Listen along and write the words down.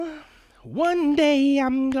One day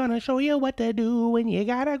I'm gonna show you what to do when you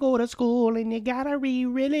gotta go to school and you gotta be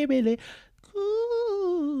really, really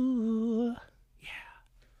cool. Yeah.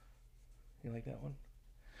 You like that one?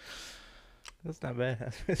 That's not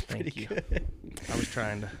bad. That's pretty Thank you. good. I was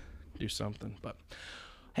trying to do something, but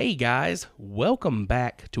hey guys, welcome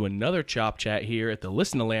back to another Chop Chat here at the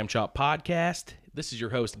Listen to Lamb Chop podcast. This is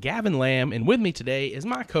your host Gavin Lamb, and with me today is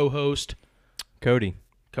my co-host Cody.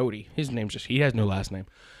 Cody. His name's he has no last name,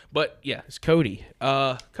 but yeah, it's Cody.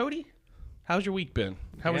 Cody, how's your week been?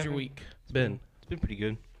 How was your week been? It's been pretty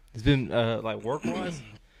good. It's been like work wise,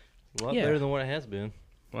 a lot better than what it has been.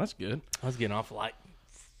 Well, that's good. I was getting off at like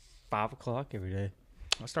 5 o'clock every day.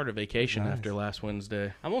 I started vacation Nice. after last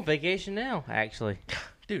Wednesday. I'm on vacation now, actually.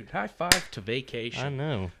 Dude, high five to vacation. I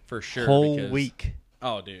know. For sure. Whole because, week.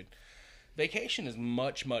 Oh, dude. Vacation is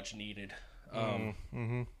much, much needed.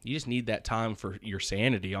 Mm-hmm. You just need that time for your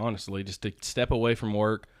sanity, honestly, just to step away from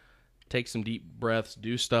work, take some deep breaths,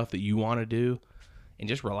 do stuff that you want to do, and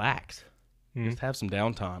just relax. Just have some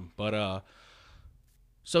downtime. But,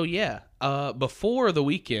 so yeah, before the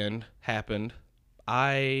weekend happened,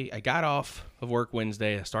 I got off of work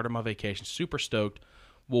Wednesday. I started my vacation, super stoked.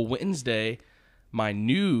 Well, Wednesday, my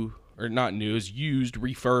new, or not new, is used,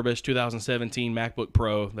 refurbished 2017 MacBook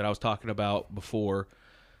Pro that I was talking about before,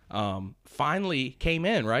 finally came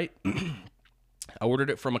in, right? I ordered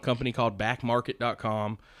it from a company called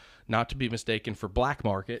backmarket.com, not to be mistaken for Black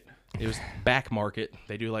Market. It was Back Market.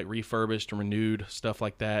 They do like refurbished and renewed stuff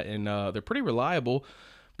like that, and they're pretty reliable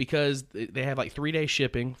because they have like 3-day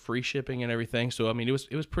shipping, free shipping and everything. So I mean,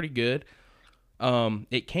 it was pretty good.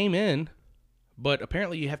 It came in, but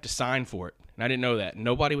apparently you have to sign for it, and I didn't know that.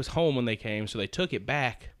 Nobody was home when they came, so they took it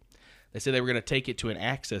back. They said they were going to take it to an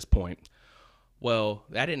access point. Well,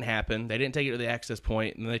 that didn't happen. They didn't take it to the access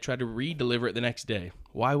point, and they tried to re-deliver it the next day.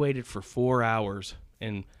 Well, I waited for 4 hours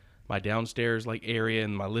in my downstairs like area,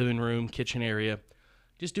 in my living room, kitchen area,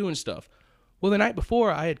 just doing stuff. Well, the night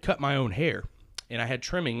before, I had cut my own hair, and I had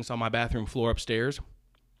trimmings on my bathroom floor upstairs.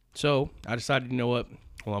 So I decided, you know what?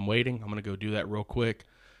 While I'm waiting, I'm going to go do that real quick.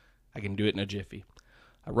 I can do it in a jiffy.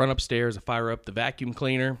 I run upstairs, I fire up the vacuum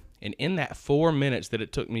cleaner, and in that 4 minutes that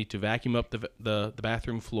it took me to vacuum up the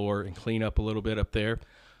bathroom floor and clean up a little bit up there,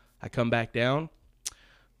 I come back down,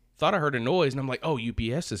 thought I heard a noise, and I'm like, oh,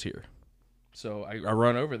 UPS is here. So I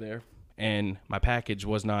run over there, and my package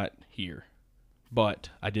was not here. But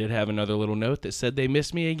I did have another little note that said they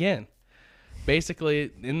missed me again.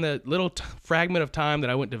 Basically, in the little fragment of time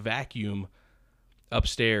that I went to vacuum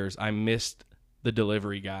upstairs, I missed the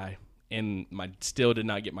delivery guy, and still did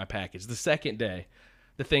not get my package. The second day,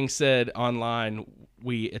 the thing said online,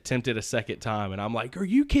 we attempted a second time, and I'm like, are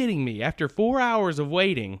you kidding me? After 4 hours of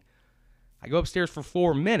waiting, I go upstairs for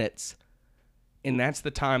 4 minutes, and that's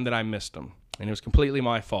the time that I missed them, and it was completely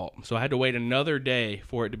my fault. So I had to wait another day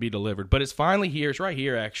for it to be delivered, but it's finally here. It's right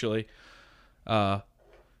here, actually.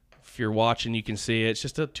 If you're watching, you can see it. It's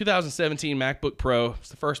just a 2017 MacBook Pro. It's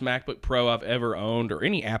the first MacBook Pro I've ever owned, or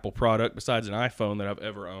any Apple product besides an iPhone that I've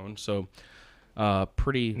ever owned. So,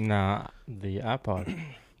 pretty... Nah, the iPod.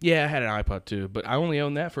 Yeah, I had an iPod too, but I only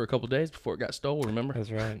owned that for a couple days before it got stolen, remember?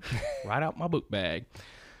 That's right. Right out my book bag.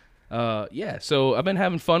 Yeah, so I've been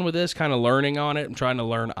having fun with this, kind of learning on it. I'm trying to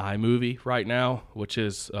learn iMovie right now, which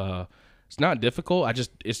is... it's not difficult.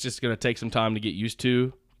 It's just going to take some time to get used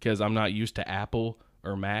to, because I'm not used to Apple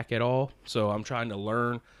or Mac at all. So I'm trying to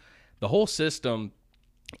learn the whole system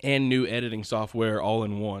and new editing software all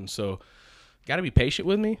in one. So got to be patient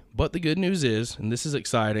with me. But the good news is, and this is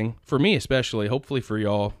exciting for me especially, hopefully for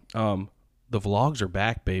y'all, the vlogs are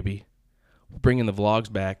back, baby. We're bringing the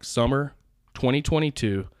vlogs back. Summer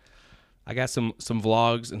 2022. I got some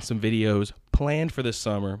vlogs and some videos planned for this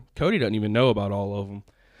summer. Cody doesn't even know about all of them.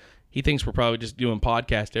 He thinks we're probably just doing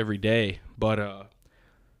podcast every day, but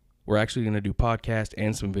we're actually going to do podcast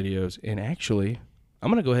and some videos. And actually,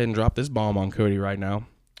 I'm going to go ahead and drop this bomb on Cody right now.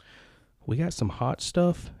 We got some hot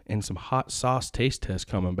stuff and some hot sauce taste tests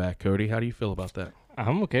coming back, Cody. How do you feel about that?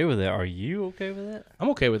 I'm okay with that. Are you okay with that?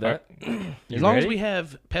 I'm okay with that. As long as we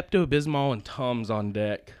have Pepto-Bismol and Tums on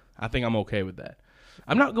deck, I think I'm okay with that.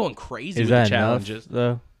 I'm not going crazy with the challenges. Enough,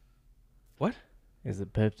 though? What? Is the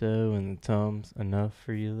Pepto and the Tums enough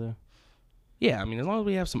for you, though? Yeah, I mean, as long as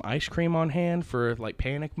we have some ice cream on hand for, like,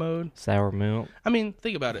 panic mode. Sour milk. I mean,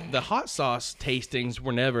 think about it. The hot sauce tastings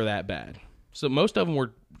were never that bad. So most of them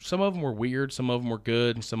were, some of them were weird, some of them were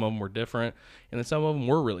good, and some of them were different, and then some of them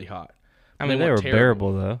were really hot. I mean, they were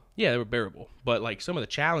bearable, though. Yeah, they were bearable. But, like, some of the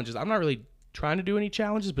challenges, I'm not really trying to do any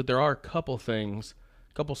challenges, but there are a couple things,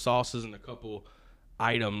 a couple sauces and a couple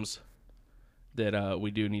items that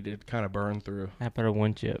we do need to kind of burn through. How about a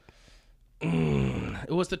one chip?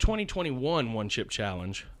 It was the 2021 one chip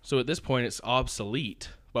challenge. So at this point, it's obsolete.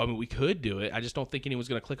 But I mean, we could do it. I just don't think anyone's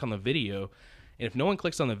going to click on the video. And if no one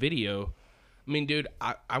clicks on the video, I mean, dude,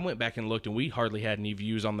 I went back and looked, and we hardly had any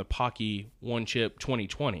views on the Pocky one chip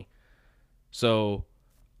 2020. So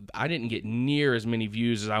I didn't get near as many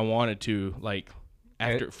views as I wanted to, like,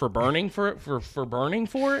 for burning for it, for burning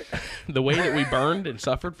for it. The way that we burned and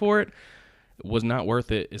suffered for it was not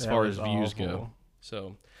worth it as far as views go.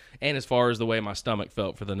 So, and as far as the way my stomach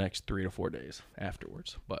felt for the next 3 to 4 days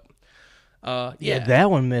afterwards. But yeah,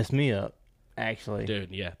 that one messed me up. Actually,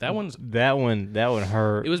 dude, yeah, that one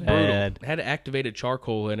hurt. It was brutal. It had activated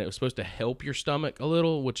charcoal, and it was supposed to help your stomach a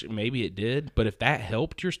little, which maybe it did. But if that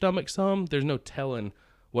helped your stomach some, there's no telling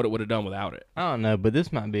what it would have done without it. I don't know, but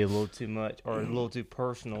this might be a little too much or a little too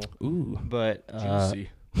personal. Ooh, but juicy.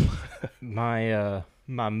 my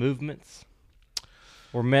movements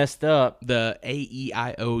were messed up. The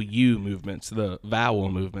A-E-I-O-U movements, the vowel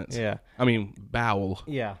movements. Yeah, I mean bowel.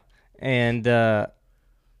 Yeah, and I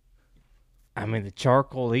mean the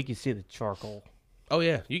charcoal. You can see the charcoal. Oh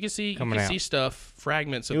yeah, you can see stuff,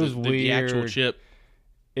 fragments of the actual chip.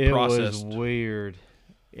 It processed. was weird.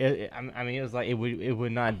 I mean, it was like it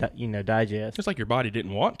would not digest. It's like your body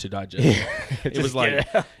didn't want to digest. It was like,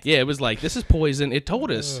 yeah, it was like, this is poison. It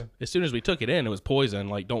told us as soon as we took it in, it was poison.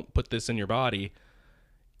 Like, don't put this in your body.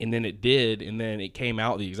 And then it did, and then it came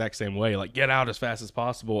out the exact same way. Like, get out as fast as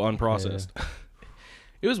possible, unprocessed. Yeah.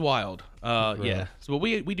 It was wild. Yeah. So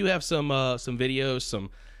we do have some videos, some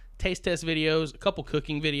taste test videos, a couple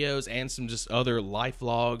cooking videos, and some just other life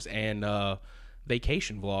vlogs and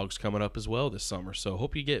vacation vlogs coming up as well this summer. So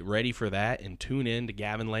hope you get ready for that and tune in to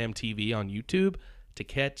Gavin Lamb TV on YouTube to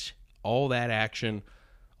catch all that action.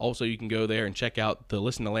 Also, you can go there and check out the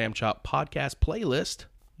Listen to Lamb Chop podcast playlist.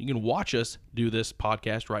 You can watch us do this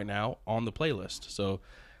podcast right now on the playlist. So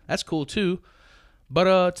that's cool too.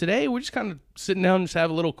 But today we're just kind of sitting down and just have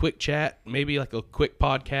a little quick chat, maybe like a quick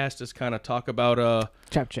podcast, just kind of talk about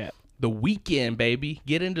Chop Chat. The weekend, baby.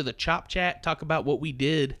 Get into the Chop Chat, talk about what we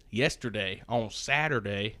did yesterday on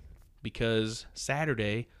Saturday, because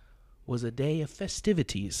Saturday was a day of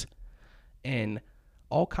festivities and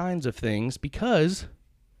all kinds of things, because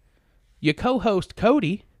your co-host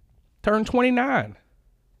Cody turned 29.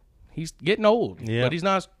 He's getting old, but he's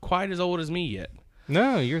not quite as old as me yet.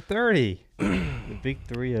 No, you're 30. The big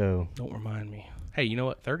 3-0. Don't remind me. Hey, you know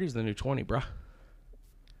what? 30 is the new 20, bro.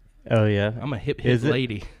 Oh, yeah? I'm a hip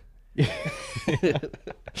lady.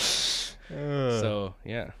 So,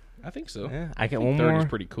 yeah. I think so. Yeah, I get 30 one more. 30 is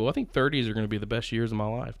pretty cool. I think 30s are going to be the best years of my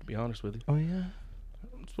life, to be honest with you. Oh, yeah?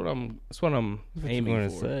 That's what I'm aiming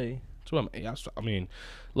for. Say. I mean,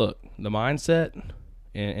 look, the mindset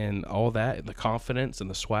and all that, the confidence and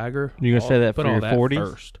the swagger. You're going to say that for your 40s?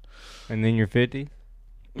 First. And then your 50?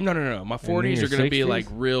 No. My 40s are going to be like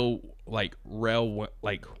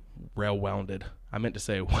rail-rounded. I meant to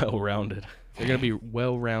say well-rounded. They're going to be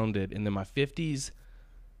well-rounded. And then my 50s,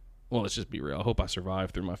 well, let's just be real. I hope I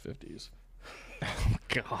survive through my 50s. Oh,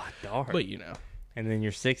 God, darn. But, you know. And then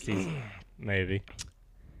your 60s, maybe.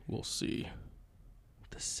 We'll see.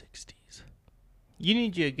 The 60s. You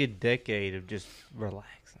need you a good decade of just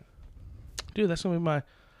relaxing. Dude, that's going to be my...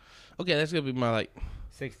 Okay, that's going to be my, like...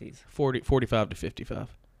 60s. 45 to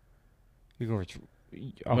 55. You're going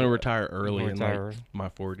I'm going to retire early in like my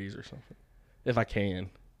 40s or something. If I can.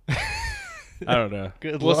 I don't know.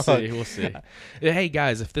 We'll see. Hey,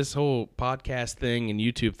 guys, if this whole podcast thing and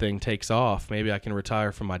YouTube thing takes off, maybe I can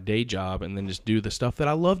retire from my day job and then just do the stuff that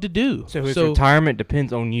I love to do. So retirement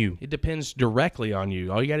depends on you. It depends directly on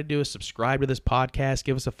you. All you got to do is subscribe to this podcast,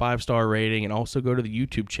 give us a 5-star rating, and also go to the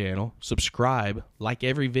YouTube channel, subscribe, like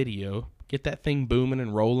every video, get that thing booming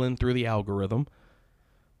and rolling through the algorithm,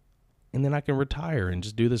 and then I can retire and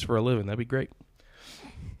just do this for a living. That'd be great.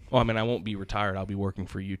 Well, I mean, I won't be retired. I'll be working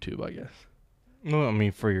for YouTube, I guess. Well, I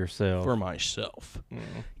mean, for yourself. For myself.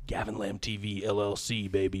 Gavin Lamb TV,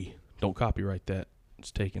 LLC, baby. Don't copyright that.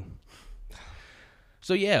 It's taken.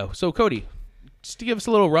 So, yeah. So, Cody, just to give us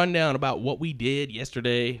a little rundown about what we did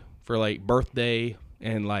yesterday for, like, birthday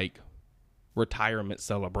and, like, retirement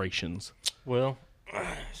celebrations. Well,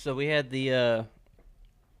 so we had a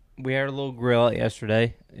little grill out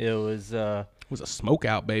yesterday. It was a smoke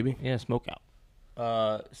out, baby. Yeah, smoke out.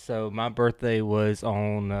 So my birthday was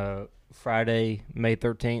on Friday, May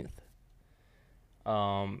 13th.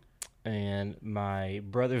 And my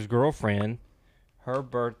brother's girlfriend, her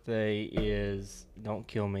birthday is, don't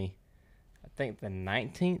kill me, I think the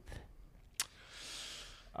 19th.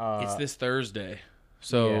 It's this Thursday.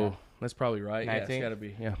 So yeah. That's probably right. 19th? Yeah, it's got to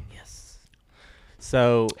be. Yeah. Yes.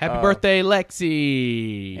 So happy birthday,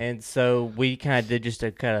 Lexi. And so we kind of did just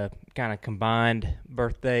a kind of kind of combined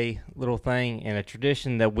birthday little thing, and a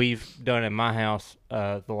tradition that we've done in my house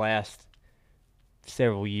the last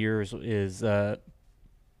several years is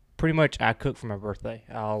pretty much I cook for my birthday.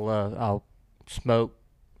 I'll smoke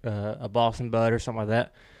a Boston Bud or something like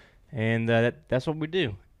that, and that's what we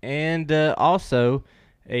do. And also,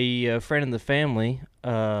 a friend of the family,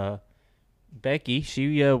 Becky,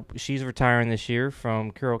 she's retiring this year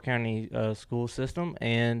from Carroll County school system,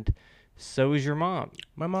 and so is your mom.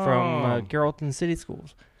 My mom from Carrollton City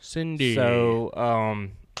Schools. Cindy. So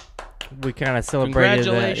we kind of celebrated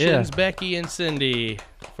Congratulations, that. Becky and Cindy,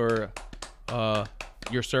 for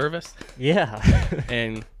your service Yeah.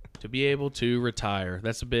 and to be able to retire.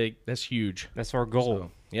 That's huge. That's our goal.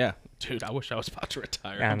 So, yeah, dude, I wish I was about to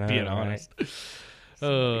retire. I I'm know, being right? honest.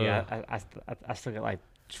 Yeah, I still got like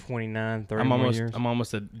 29, 30 I'm almost years. I'm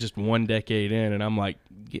almost at just one decade in, and I'm like,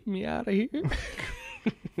 get me out of here.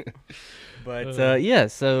 But yeah,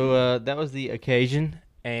 so that was the occasion,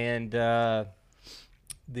 and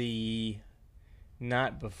the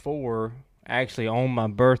night before, actually on my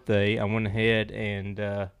birthday, I went ahead and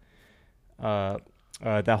that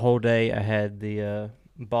whole day I had the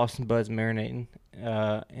Boston Buds marinating,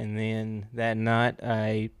 and then that night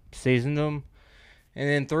I seasoned them, and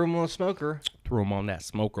then threw them on the smoker. Throw them on that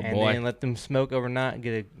smoker, And boy. then let them smoke overnight and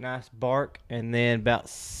get a nice bark. And then about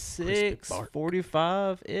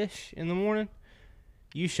 6:45-ish in the morning,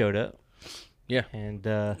 you showed up. Yeah. And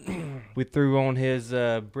we threw on his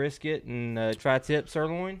brisket and tri-tip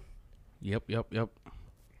sirloin. Yep.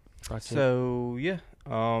 Tri-tip. So, yeah.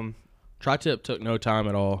 Tri-tip took no time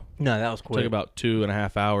at all. No, that was quick. Took about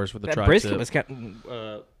 2.5 hours for the that tri-tip. brisket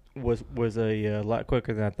was a lot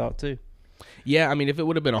quicker than I thought, too. Yeah, I mean, if it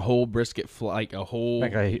would have been a whole brisket, like a whole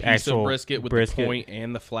Like a piece actual of brisket with brisket. the point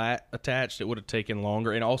and the flat attached, it would have taken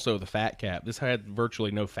longer. And also the fat cap. This had virtually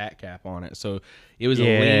no fat cap on it, so it was a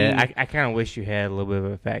lean. I kind of wish you had a little bit of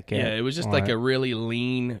a fat cap. Yeah, it was just on like it. a really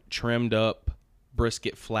lean, trimmed up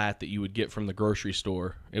brisket flat that you would get from the grocery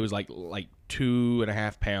store. It was like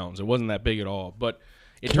 2.5 pounds. It wasn't that big at all, but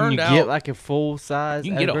it turned out you get like a full size.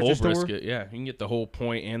 you can get a whole grocery store? brisket. Yeah, you can get the whole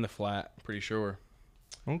point and the flat. Pretty sure.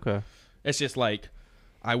 Okay. It's just like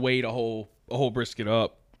I weighed a whole brisket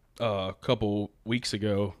up a couple weeks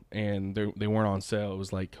ago, and they weren't on sale. It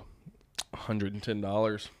was like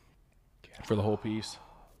 $110 for the whole piece.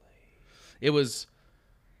 It was,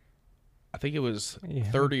 I think it was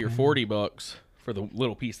 30 or $40 for the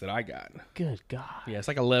little piece that I got. Good God. Yeah, it's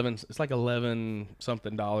like 11. It's like 11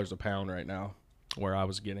 something dollars a pound right now, where I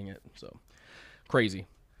was getting it. So crazy.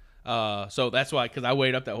 So that's why, because I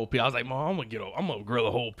weighed up that whole piece. I was like, Mom, I'm gonna grill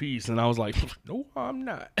a whole piece, and I was like, no, I'm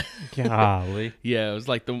not. Golly. Yeah, it was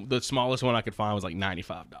like the smallest one I could find was like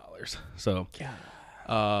 $95. So,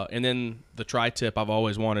 and then the tri-tip I've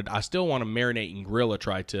always wanted. I still want to marinate and grill a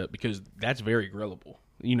tri-tip because that's very grillable.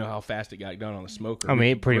 You know how fast it got done on the smoker. I mean,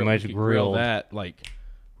 We it could pretty grill- much we could grill grilled. that like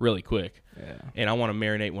really quick. Yeah. And I want to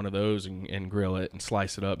marinate one of those and grill it and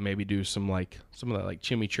slice it up. Maybe do some of that like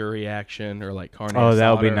chimichurri action or like carne Oh, that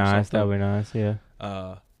would be asada or nice. That something. would be nice. Yeah.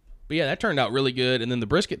 But yeah, that turned out really good. And then the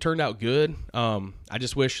brisket turned out good. I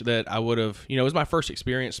just wish that I would have, it was my first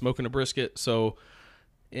experience smoking a brisket. So,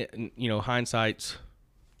 hindsight's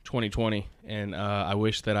 2020. And I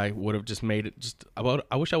wish that I would have just made it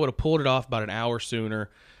I wish I would have pulled it off about an hour sooner.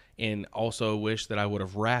 And also wish that I would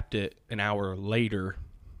have wrapped it an hour later.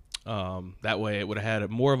 That way it would have had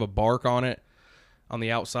more of a bark on it on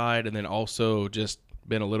the outside, and then also just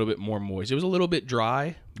been a little bit more moist. It was a little bit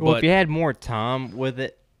dry. Well, but if you had more time with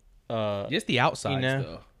it, just the outsides, know?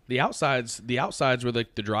 though. The outsides were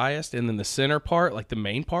like the driest, and then the center part, like the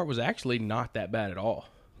main part, was actually not that bad at all.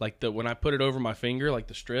 Like when I put it over my finger, like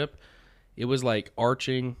the strip, it was like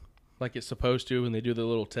arching like it's supposed to when they do the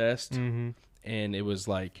little test. Mm-hmm. And it was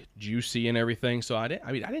like juicy and everything. So I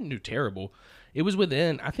didn't do terrible.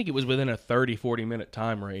 I think it was within a 30-40 minute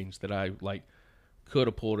time range that I like could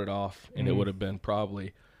have pulled it off, and it would have been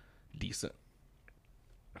probably decent.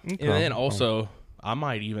 okay. And then also, I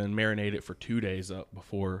might even marinate it for 2 days up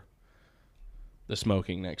before the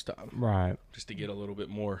smoking next time, Right. just to get a little bit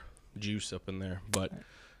more juice up in there. But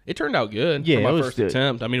it turned out good Yeah, for my it was first good.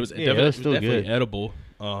 attempt. I mean, it was Yeah, it was still definitely good. edible.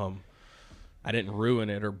 I didn't ruin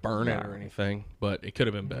it or burn it or anything, but it could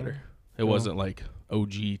have been better. It wasn't like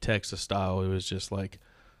OG Texas style. It was just like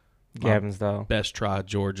Gavin style. best try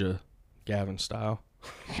Georgia Gavin style.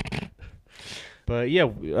 But yeah,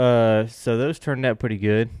 so those turned out pretty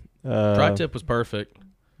good. Tri-tip was perfect,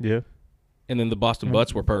 Yeah. and then the Boston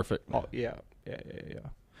Butts were perfect. Oh yeah.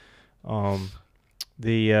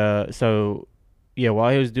 So yeah,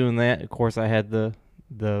 while he was doing that, of course, I had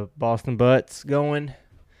the Boston Butts going,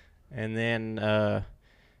 and then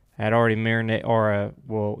I had already marinated,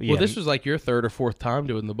 well, this was like your third or fourth time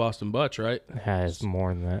doing the Boston Butts, right? has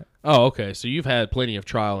more than that. Oh, okay. So you've had plenty of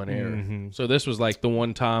trial and error. Mm-hmm. So this was like the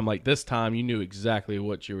one time, like this time, you knew exactly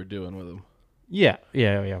what you were doing with them. Yeah,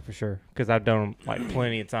 for sure. Because I've done them like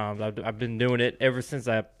plenty of times. I've been doing it ever since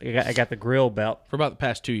I got the grill about For about the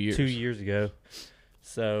past 2 years. 2 years ago.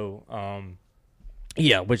 So,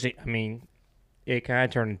 which I mean, it kind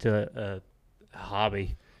of turned into a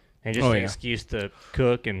hobby and just an excuse to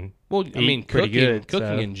cook and cooking good,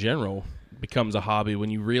 in general becomes a hobby when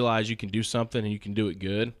you realize you can do something and you can do it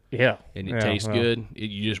good. Yeah, and it tastes good.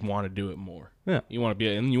 You just want to do it more. Yeah, you want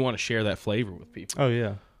to and you want to share that flavor with people. Oh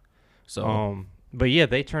yeah. So, but yeah,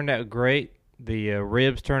 they turned out great. The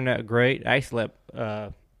ribs turned out great. I actually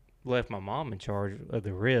left my mom in charge of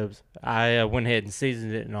the ribs. I went ahead and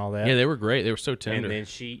seasoned it and all that. Yeah, they were great. They were so tender. And then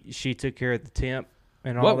she took care of the temp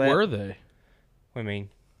and all that. What were they? I mean,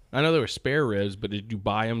 I know they were spare ribs, but did you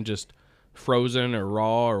buy them just frozen or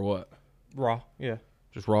raw or what? Raw, yeah.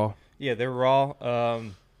 Just raw? Yeah, they're raw.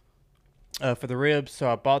 For the ribs,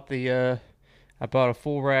 so I bought a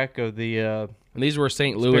full rack of the and these were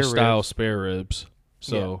St. Louis style spare ribs.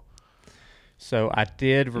 So I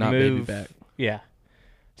did remove not baby back. Yeah.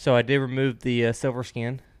 So I did remove the silver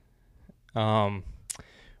skin.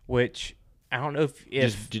 Which I don't know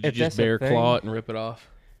if did you just bare claw it and rip it off?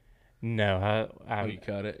 No, you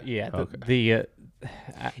cut it. Yeah. Okay.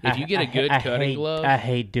 If you get a good cutting glove, I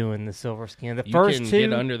hate doing the silver skin. The you first can two,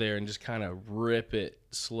 get under there and just kind of rip it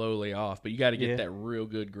slowly off, but you got to get that real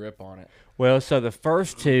good grip on it. Well, so the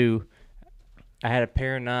first two, I had a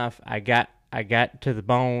paring knife. I got to the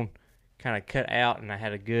bone, kind of cut out, and I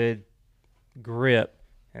had a good grip,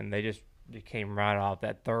 and they came right off.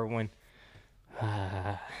 That third one,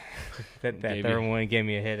 that third one gave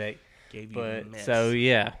me a headache. So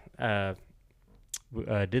yeah,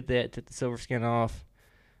 did that. Took the silver skin off.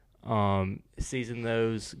 Seasoned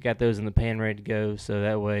those. Got those in the pan ready to go. So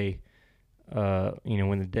that way,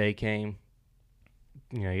 when the day came.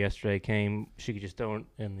 Yesterday came, she could just throw it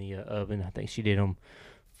in the oven. I think she did them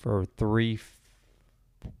for she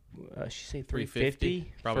said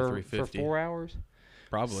 350? Probably 350. For 4 hours?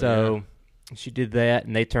 Probably, So she did that,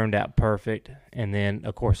 and they turned out perfect. And then,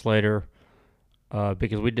 of course, later,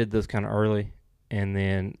 because we did those kind of early, and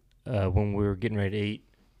then when we were getting ready to eat,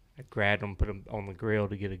 I grabbed them, put them on the grill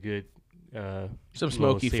to get a good some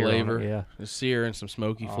smoky flavor. Yeah. A sear and some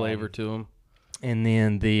smoky flavor to them. And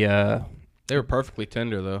then they were perfectly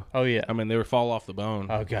tender, though. Oh, yeah. I mean, they would fall off the bone.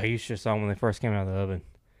 Oh, God, you should have saw them when they first came out of the oven.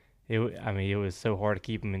 It was so hard to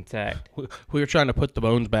keep them intact. We were trying to put the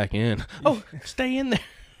bones back in. Oh, stay in there.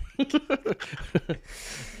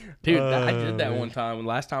 Dude, I did that one time.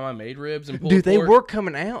 Last time I made ribs and pulled pork. They were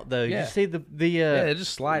coming out, though. Yeah. You see the yeah, they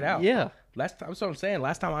just slide out. Yeah. That's what I'm saying.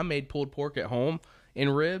 Last time I made pulled pork at home in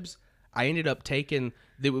ribs, I ended up taking...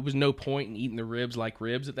 There was no point in eating the ribs like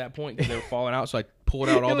ribs at that point because they were falling out, so I pulled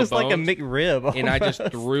out all the bones. It was like a McRib. And I just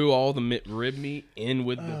threw all the rib meat in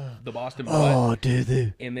with the Boston butt. Oh,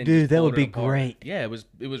 dude. And then Dude, that would be apart. great. Yeah, it was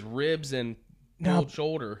ribs and pulled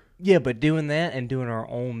shoulder. Yeah, but doing that and doing our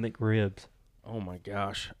own McRibs. Oh, my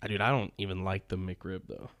gosh. Dude, I don't even like the McRib,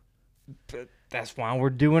 though. That's why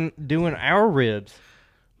we're doing our ribs.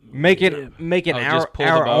 Making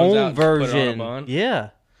our own version. On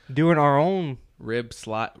yeah. Doing our own rib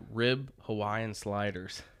Hawaiian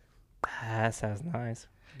sliders. That sounds nice.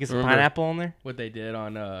 Get some pineapple on there. What they did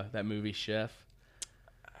on that movie Chef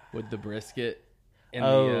with the brisket. And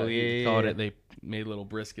they made little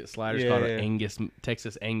brisket sliders called it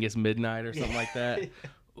Texas Angus Midnight or something like that.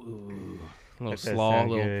 Ooh, a little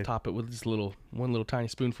slaw, top it with just one little tiny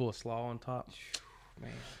spoonful of slaw on top. Man,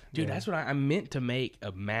 dude, that's what I meant to make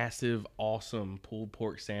a massive, awesome pulled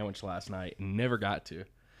pork sandwich last night and never got to.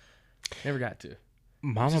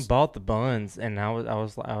 Mama bought the buns, and I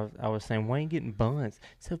was saying, why ain't you getting buns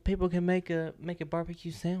so people can make a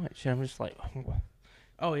barbecue sandwich? And I'm just like,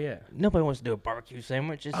 oh yeah, nobody wants to do a barbecue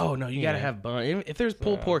sandwich. Oh no, you gotta have buns. If there's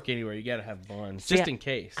pulled pork anywhere, you gotta have buns just in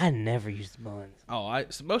case. I never use buns. Oh,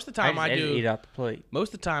 most of the time I do eat out the plate.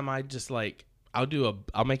 Most of the time I just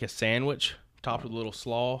I'll make a sandwich topped with a little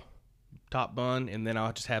slaw top bun, and then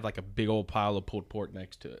I'll just have like a big old pile of pulled pork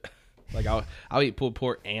next to it. Like I'll eat pulled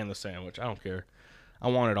pork and the sandwich. I don't care. I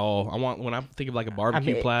want it all. When I think of like a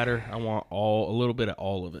barbecue platter, I want a little bit of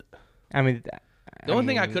all of it. The only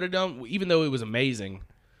thing I could have done, even though it was amazing,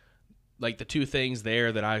 like the two things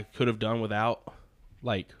there that I could have done without,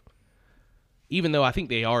 like, even though I think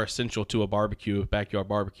they are essential to a backyard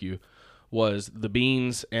barbecue, was the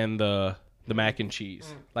beans and the the mac and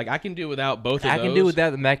cheese. Like I can do without both of those. I can do without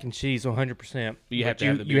the mac and cheese 100%. But you have to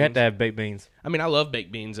have the beans. You have to have baked beans. I mean, I love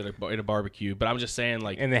baked beans at a barbecue, but I'm just saying,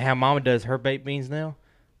 like, And then how Mama does her baked beans now,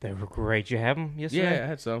 they were great. You have them yesterday? yeah, I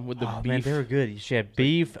had some with the beef. Man, they were good. She had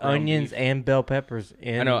beef, onions, beef. and bell peppers.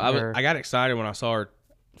 I know. I got excited when I saw her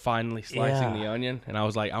finally slicing the onion, and I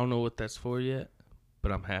was like, I don't know what that's for yet,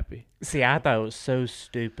 but I'm happy. See, I thought it was so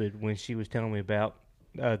stupid when she was telling me about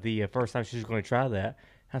the first time she was going to try that.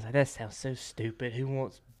 I was like, that sounds so stupid. Who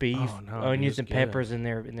wants beef, onions, and peppers in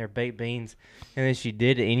their baked beans? And then she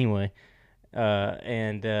did it anyway.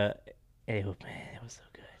 It was so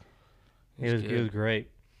good. It was great.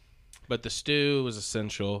 But the stew was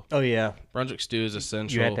essential. Oh yeah, Brunswick stew is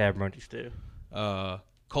essential. you had to have Brunswick stew.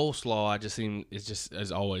 Coleslaw,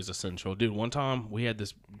 is always essential, dude. One time we had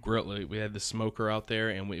this smoker out there,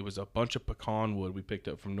 and it was a bunch of pecan wood we picked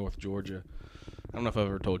up from North Georgia. I don't know if I've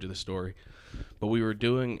ever told you this story, but we were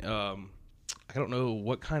doing I don't know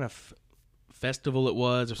what kind of festival it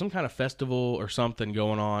was, or some kind of festival or something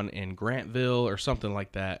going on in Grantville or something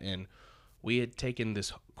like that, and we had taken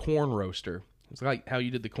this corn roaster. It's like how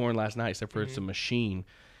you did the corn last night, except for it's a machine,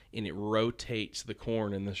 and it rotates the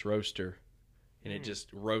corn in this roaster, and it just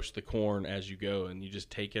roasts the corn as you go, and you just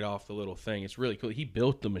take it off the little thing. It's really cool. He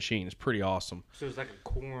built the machine. It's pretty awesome. So it's like a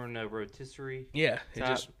corn rotisserie. Yeah, it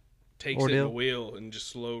just takes it in the wheel and just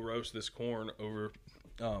slow roast this corn over.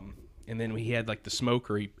 And then he had like the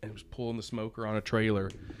smoker. He was pulling the smoker on a trailer.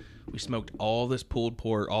 We smoked all this pulled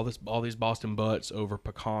pork, all these Boston butts over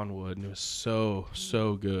pecan wood, and it was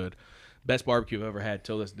so good. Best barbecue I've ever had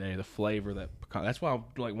till this day. The flavor that pecan. That's why I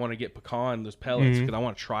like want to get pecan those pellets, because I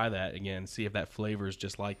want to try that again, see if that flavor is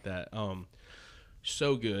just like that.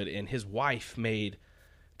 So good. And his wife made,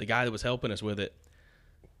 the guy that was helping us with it,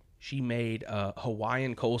 she made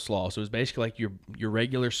Hawaiian coleslaw. So it was basically like your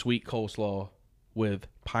regular sweet coleslaw with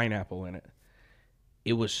pineapple in it.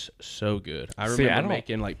 It was so good. I remember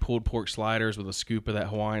making like pulled pork sliders with a scoop of that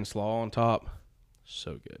Hawaiian slaw on top.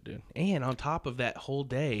 So good, dude. And on top of that whole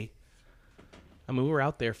day, I mean, we were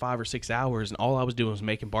out there 5 or 6 hours, and all I was doing was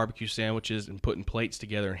making barbecue sandwiches and putting plates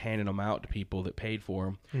together and handing them out to people that paid for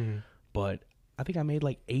them. Mm-hmm. But I think I made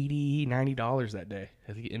like $80, $90 that day.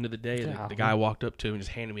 At the end of the day, the guy walked up to me and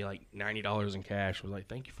just handed me like $90 in cash. Was like,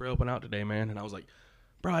 "Thank you for helping out today, man." And I was like,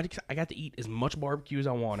 "Bro, I got to eat as much barbecue as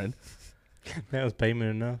I wanted." That was payment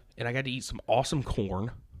enough. And I got to eat some awesome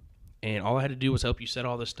corn. And all I had to do was help you set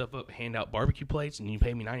all this stuff up, hand out barbecue plates, and you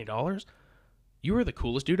pay me $90. You were the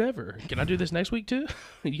coolest dude ever. Can I do this next week too?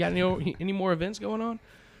 You got any more events going on?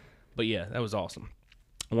 But yeah, that was awesome.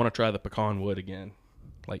 I want to try the pecan wood again,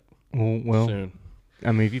 like soon.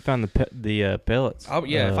 I mean, if you find the pellets,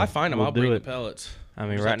 if I find them, I'll bring the pellets. I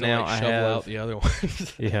mean, right now I have out the other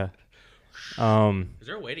ones. Yeah. Is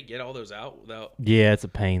there a way to get all those out without? Yeah, it's a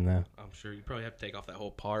pain though. I'm sure you probably have to take off that whole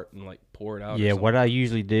part and like pour it out. Yeah, what I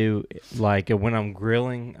usually do, like when I'm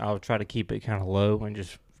grilling, I'll try to keep it kind of low and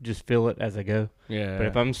just fill it as I go. Yeah. But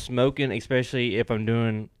if I'm smoking, especially if I'm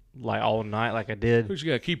doing like all night, like I did, you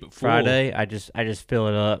gotta keep it full. Friday, I just fill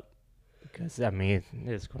it up because I mean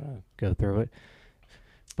it's gonna go through it.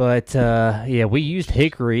 But yeah, we used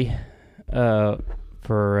hickory for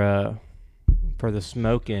the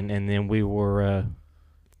smoking, and then we were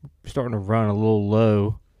starting to run a little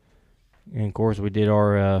low, and of course we did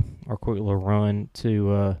our quick little run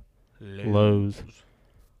to Lowe's.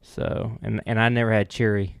 So and I never had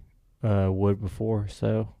cherry wood before,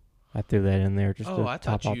 so I threw that in there just to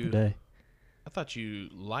top off the day. I thought you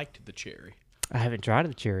liked the cherry. I haven't tried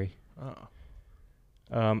the cherry.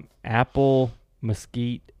 Oh. Apple,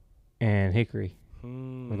 mesquite, and hickory are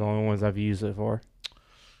the only ones I've used it for.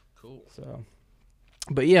 Cool. So,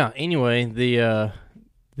 but yeah. Anyway, the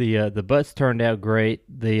butts turned out great.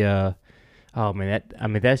 That's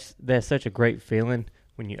such a great feeling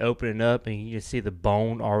when you open it up and you just see the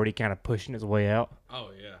bone already kind of pushing its way out.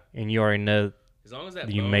 Oh yeah. And you already know as long as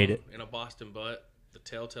that you bone made it in a Boston butt, the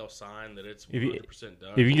telltale sign that it's 100%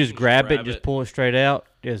 done. If you just grab it, just pull it straight out,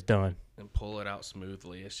 it's done. And pull it out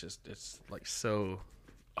smoothly. It's like so.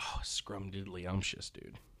 Oh, scrumdiddly-umptious,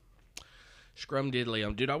 dude.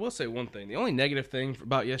 Scrumdiddly-umptious. Dude, I will say one thing. The only negative thing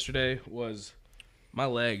about yesterday was my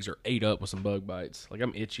legs are ate up with some bug bites. Like,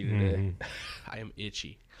 I'm itchy today. Mm-hmm. I am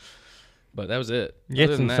itchy. But that was it. You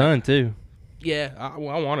get some sun, too. Yeah, I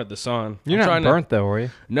wanted the sun. You're not burnt, though, are you?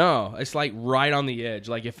 No, it's like right on the edge.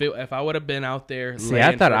 Like, if I would have been out there. See,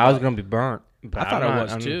 I thought I was going to be burnt. I thought I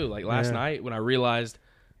was, too. Like, last night when I realized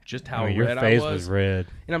just how red I was. Your face was red.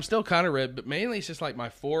 And I'm still kind of red, but mainly it's just like my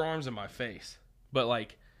forearms and my face. But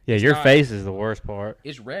like, yeah, your face is the worst part.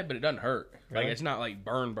 It's red, but it doesn't hurt. Really? Like, it's not like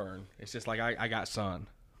burn. It's just like I got sun.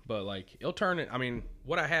 but like it'll turn it. I mean,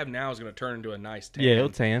 what I have now is going to turn into a nice tan. Yeah, it'll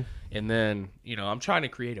tan. And then, I'm trying to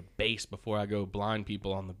create a base before I go blind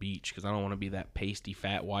people on the beach because I don't want to be that pasty,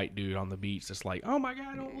 fat, white dude on the beach that's like, oh my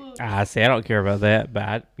God, don't look. I see. I don't care about that,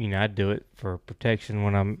 but I do it for protection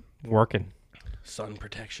when I'm working, Sun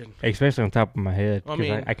protection. especially on top of my head. I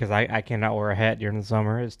mean- Because I cannot wear a hat during the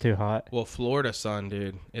summer. It's too hot. Well, Florida sun,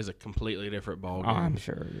 dude, is a completely different ballgame. I'm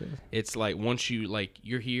sure it is. It's like once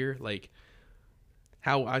you're here, like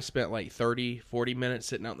how I spent like 30, 40 minutes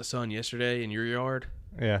sitting out in the sun yesterday in your yard.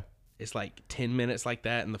 Yeah. It's like 10 minutes like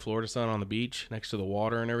that in the Florida sun on the beach next to the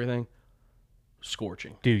water and everything.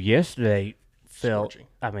 Scorching. Dude, yesterday felt. Scorching.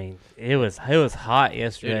 I mean, it was hot Dude,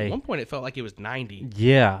 yesterday. at one point it felt like it was 90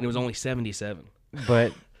 Yeah, and it was only 77.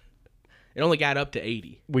 but It only got up to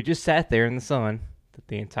 80. we just sat there in the sun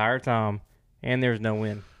the entire time, and there's no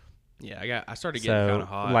wind. Yeah, I started getting kind So, of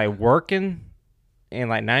hot. like working in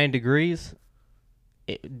like 90 degrees,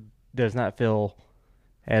 it does not feel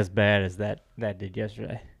as bad as that did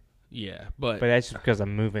yesterday. yeah, But that's just because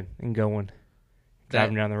I'm moving and going,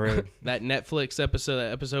 driving down the road. that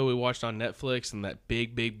episode we watched on Netflix, and that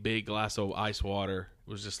big glass of ice water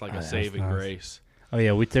was just like a that's saving nice. grace. Oh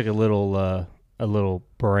yeah, we took a little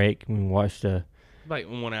break. We watched Like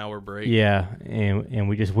 1 hour break. and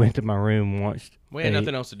we just went to my room and watched. We had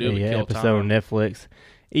nothing else to do but kill episode time. of Netflix,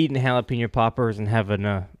 eating jalapeno poppers and having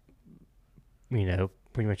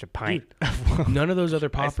pretty much a pint. None of those other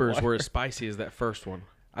poppers water. were as spicy as that first one.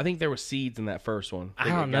 I think there were seeds in that first one. I that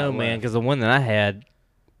don't got know, man, left. because the one that I had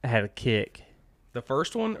a kick. The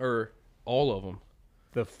first one or all of them?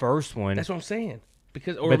 The first one, That's what I'm saying.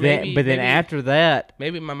 Because, or but maybe, then maybe- after that,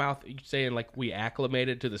 maybe my mouth you saying like we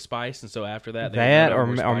acclimated to the spice, and so after that, or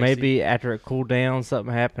maybe after it cooled down,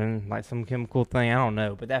 something happened, like some chemical thing. I don't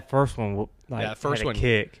know, but that first one, that first had a one-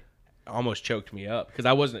 kick. almost choked me up because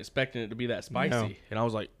I wasn't expecting it to be that spicy, No. and I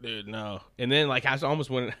was like, dude, no. And then like I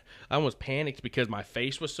almost panicked because my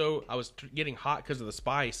face was I was getting hot because of the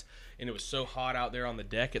spice, and it was so hot out there on the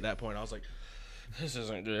deck at that point. I was like, this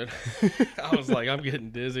isn't good. I was like, I'm getting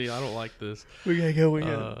dizzy. I don't like this. We gotta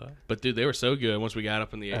go. But dude, they were so good. Once we got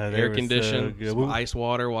up in the They air were conditioned, so good. some ice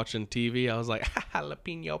water, watching TV, I was like,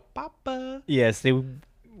 jalapeno papa. Yeah, see,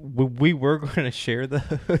 we were going to share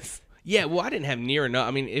those. Yeah, well, I didn't have near enough.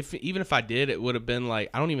 I mean, even if I did, it would have been like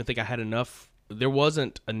I don't even think I had enough. There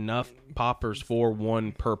wasn't enough poppers for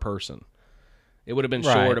one per person. It would have been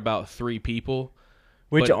Right. short about 3 people.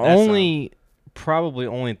 Which But that's, probably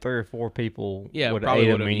only 3 or 4 people Yeah, would probably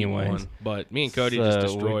ate would them have eaten anyways. one. But me and Cody just So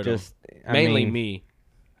we destroyed just- them. I Mainly mean, me.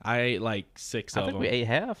 I ate like 6 I of think them. we ate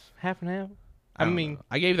half and half. I don't mean, know.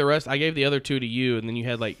 I gave the rest. I gave the other 2 to you, and then you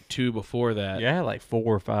had like 2 before that. yeah, I had like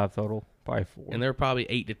 4 or 5 total. Probably 4. And they were probably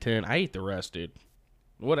 8 to 10. I ate the rest, dude.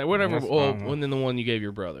 Whatever. That's Well, fine. and then the one you gave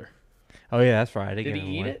your brother. Oh yeah, that's right. I Did give he him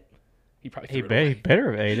eat one. it? He probably He, threw it away.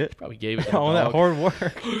 better have ate it. Probably gave it to the All that dog. hard work.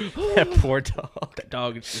 That poor dog. That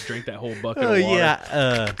dog just drank that whole bucket Oh of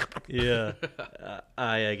water. yeah,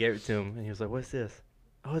 I gave it to him, and he was like, "What's this?"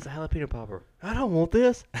 Oh, it's a jalapeno popper. I don't want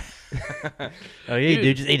this. Oh yeah,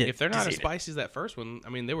 dude, just eat it. If they're not Just as eat it. spicy as that first one, I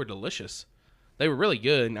mean, they were delicious. They were really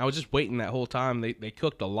good. And I was just waiting that whole time. They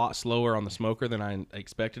cooked a lot slower on the smoker than I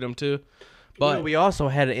expected them to. But Well, we also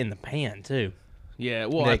had it in the pan too. yeah,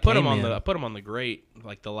 well, they I put them came on in. I put them on the grate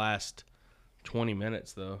like the last 20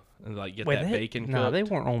 minutes though, and like get that bacon cooked. No, they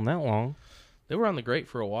weren't on that long. They were on the grate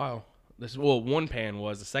for a while. One pan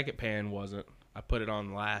was. The second pan wasn't. I put it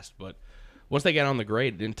on last, but once they got on the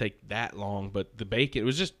grate, it didn't take that long. But the bacon, it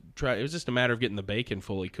was just a matter of getting the bacon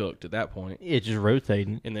fully cooked at that point, It's just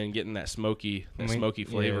rotating. and then getting that smoky I mean,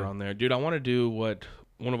 flavor yeah. on there. Dude, I want to do what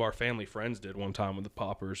one of our family friends did one time with the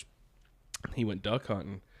poppers. He went duck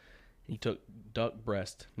hunting. He took duck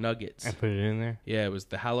breast nuggets. I put it in there. Yeah, it was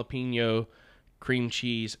the jalapeno cream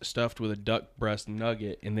cheese stuffed with a duck breast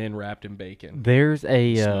nugget and then wrapped in bacon. There's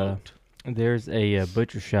a Smoked.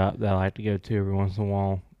 butcher shop that I like to go to every once in a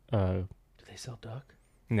while. Do they sell duck?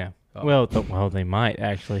 No. Oh. Well, they might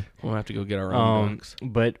actually. We'll have to go get our own ducks.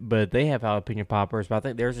 But they have jalapeno poppers. But I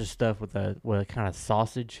think there's just stuff with a kind of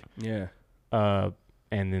sausage. Yeah.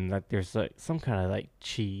 And then like there's like some kind of like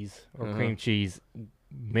cheese or Uh-huh. cream cheese,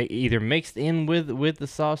 either mixed in with the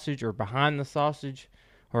sausage or behind the sausage,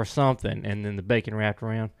 or something. And then the bacon wrapped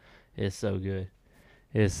around. It's so good.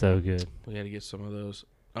 It's so good. We got to get some of those.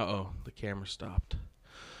 Uh-oh, the camera stopped.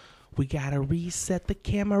 We got to reset the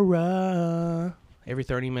camera. Every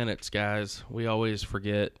 30 minutes, guys. We always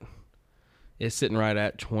forget. It's sitting right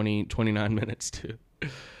at 29 minutes, too.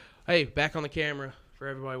 Hey, back on the camera for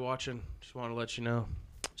everybody watching. Just want to let you know.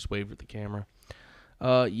 Just waved at the camera.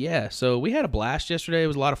 Yeah, so we had a blast yesterday. It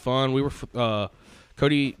was a lot of fun. We were...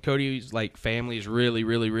 Cody's like family is really,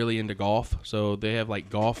 really, really into golf. So they have like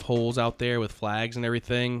golf holes out there with flags and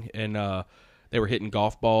everything. And they were hitting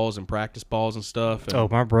golf balls and practice balls and stuff. And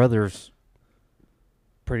my brother's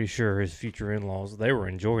pretty sure his future in-laws, they were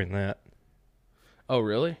enjoying that. Oh,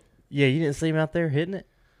 really? Yeah, you didn't see him out there hitting it?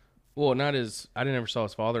 Well, not his. I never saw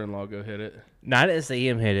his father-in-law go hit it. No, I didn't see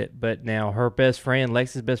him hit it, but now her best friend,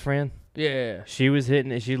 Lexi's best friend, Yeah. she was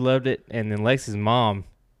hitting it. She loved it. And then Lexi's mom,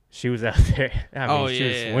 she was out there. She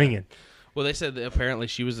was swinging. Well, they said that apparently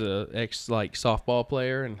she was a ex like softball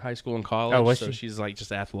player in high school and college. Oh, was so she? She's like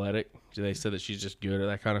just athletic. They said that she's just good at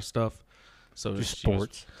that kind of stuff. So Just she was-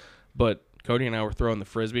 sports. but Cody and I were throwing the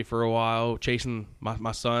frisbee for a while, chasing.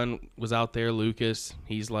 My son was out there, Lucas.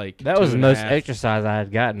 He's like That was the 2.5. most exercise I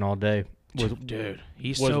had gotten all day. Dude,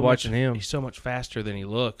 he's was so watching much, him. He's so much faster than he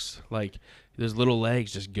looks. Like his little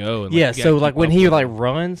legs just go. And Yeah, you gotta so keep like when up he with like him.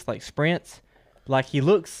 runs, like sprints, like he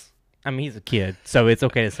looks. I mean, he's a kid, so it's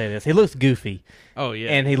okay to say this. He looks goofy, Oh yeah,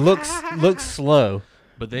 and he looks slow,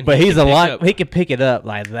 but then but he he's can a pick lot. up- He can pick it up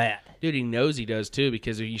like that. Dude, he knows he does too,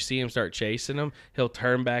 because if you see him start chasing him, he'll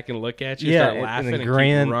turn back and look at you, Yeah, start laughing, and and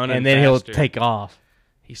grin, keep running, and then faster. he'll take off.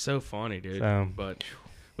 He's so funny, dude. So- But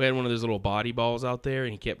we had one of those little body balls out there,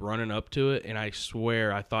 and he kept running up to it, and I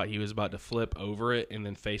swear I thought he was about to flip over it and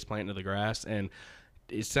then face plant into the grass. And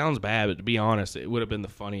it sounds bad, but to be honest, it would have been the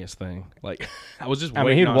funniest thing. Like I was just I mean,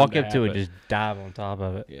 waiting he'd on walk him up to to it, have and just dive on top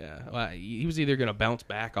of it. Yeah, well, he was either going to bounce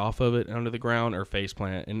back off of it under the ground or face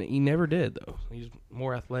plant, and he never did, though. He's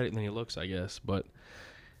more athletic than he looks, I guess. But,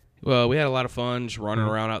 well, we had a lot of fun just running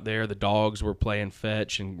around out there. The dogs were playing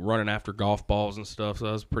fetch and running after golf balls and stuff, so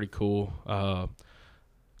that was pretty cool.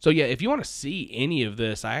 So, yeah, if you want to see any of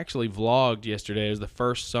this, I actually vlogged yesterday. It was the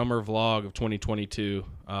first summer vlog of 2022.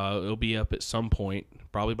 It'll be up at some point.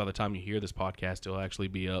 Probably by the time you hear this podcast, it'll actually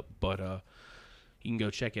be up. But you can go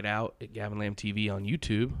check it out at Gavin Lamb TV on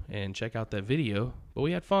YouTube and check out that video. But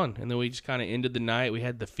we had fun. And then we just kind of ended the night. We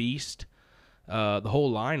had the feast. The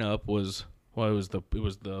whole lineup was, what was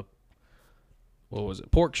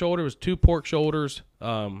it? Pork shoulder. It was 2 pork shoulders,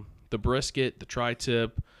 the brisket, the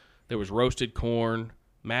tri-tip. There was roasted corn,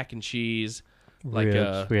 mac and cheese, like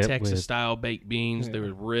Ribs. We had Texas-style baked beans. Yeah. There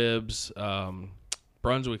was ribs,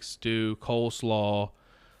 Brunswick stew, coleslaw.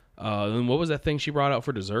 Then what was that thing she brought out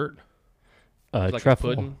for dessert? It was like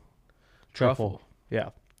truffle. a pudding? Truffle. Yeah.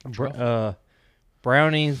 Truffle.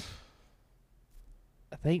 Brownies.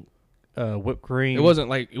 I think whipped cream. It wasn't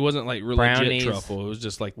like real Brownies, legit truffle. It was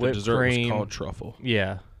just like the whipped dessert cream. was called truffle.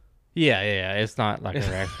 Yeah. Yeah. It's not like an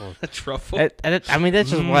actual. Truffle. I mean,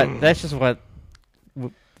 that's just what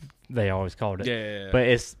they always called it. Yeah. But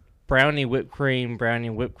it's brownie whipped cream, brownie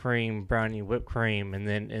whipped cream, brownie whipped cream, and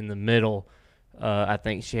then in the middle, I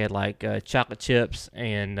think she had like chocolate chips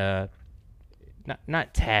and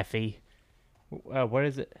not taffy. What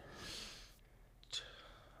is it?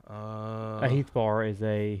 A Heath bar is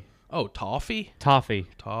a toffee. toffee.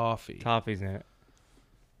 Toffee's in it.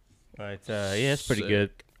 But yeah, it's pretty Sick. good.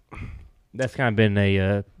 That's kind of been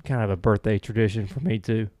a kind of a birthday tradition for me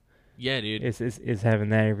too. Yeah, dude. It's having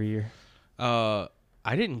that every year.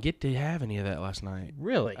 I didn't get to have any of that last night.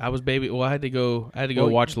 Really? I was baby. Well, I had to go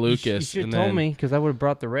watch Lucas. You should and have told then, me because I would have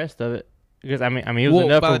brought the rest of it. Because I mean, it was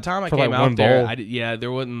enough. by for, the time I for came like out one there, bowl.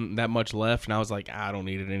 there wasn't that much left, and I was like, I don't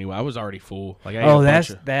need it anyway. I was already full. Like, I ate Oh, a bunch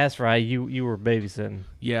of- that's right. You were babysitting.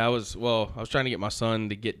 Yeah, I was trying to get my son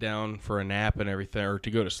to get down for a nap and everything, or to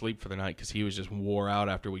go to sleep for the night because he was just wore out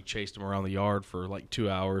after we chased him around the yard for like 2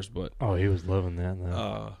 hours. But Oh, he was loving that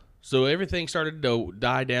though. so everything started to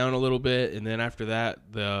die down a little bit, and then after that,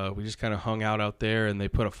 we just kind of hung out there, and they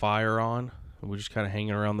put a fire on. And we just kind of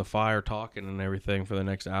hanging around the fire, talking and everything for the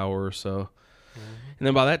next hour or so. And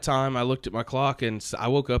then by that time, I looked at my clock, and I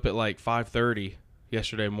woke up at like 5:30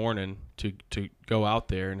 yesterday morning to go out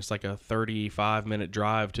there, and it's like a 35-minute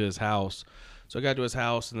drive to his house. So I got to his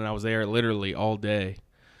house, and then I was there literally all day.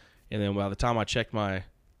 And then by the time I checked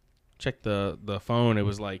the phone, it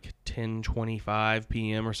was like 10:25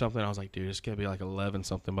 p.m. or something. I was like, dude, it's gonna be like 11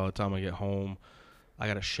 something by the time I get home. I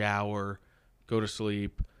got to shower, go to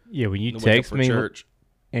sleep. Yeah, when you and wake up texted for me church.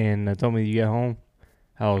 and told me you got home,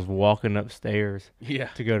 I was walking upstairs Yeah.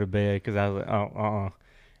 to go to bed because I was like,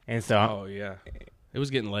 And so Oh yeah. It was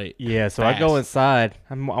getting late. yeah, so I go Fast. inside.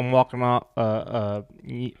 I'm walking off,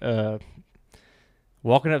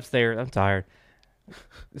 walking upstairs. I'm tired.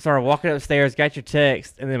 Started walking upstairs, got your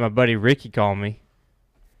text, and then my buddy Ricky called me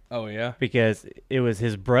Oh yeah. because it was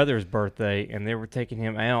his brother's birthday, and they were taking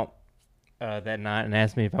him out that night, and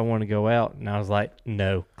asked me if I want to go out, and I was like,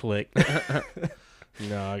 no, click.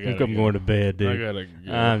 No, I I'm going to bed, dude. gotta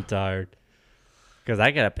go. I'm tired because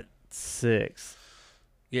I got up at 6.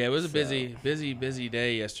 Yeah, it was a busy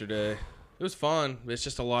day yesterday. It was fun, but it's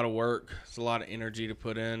just a lot of work. It's a lot of energy to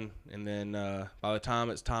put in, and then by the time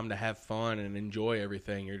it's time to have fun and enjoy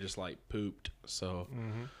everything, you're just like pooped. So,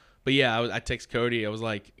 but yeah, I text Cody. I was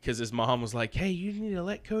like, because his mom was like, "Hey, you need to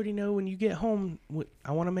let Cody know when you get home.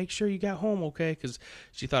 I want to make sure you got home, okay?" Because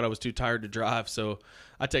she thought I was too tired to drive. So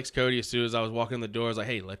I text Cody as soon as I was walking in the door. I was like,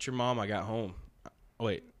 "Hey, let your mom. I got home.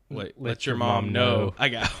 Wait, let your mom know I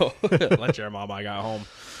got home. Let your mom. I got home."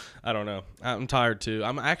 I don't know. I'm tired too.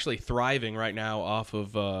 I'm actually thriving right now off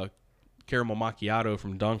of caramel macchiato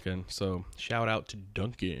from Dunkin'. So shout out to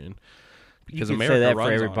Dunkin'. Because you could say that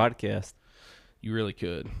for every podcast. You really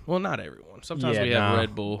could. Well, not everyone. Sometimes we have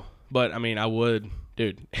Red Bull. But, I mean, I would.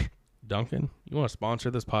 Dude, Dunkin', you want to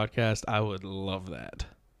sponsor this podcast? I would love that.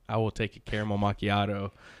 I will take a caramel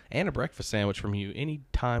macchiato and a breakfast sandwich from you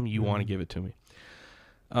anytime you want to give it to me.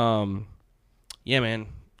 Yeah, man.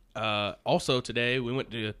 Also today we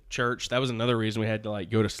went to church. That was another reason we had to like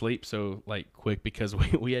go to sleep so like quick, because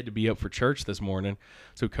we had to be up for church this morning.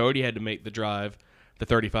 So Cody had to make the drive, the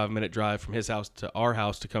 35-minute drive from his house to our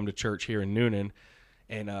house to come to church here in Noonan.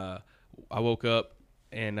 And I woke up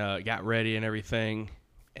and got ready and everything,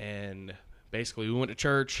 and basically we went to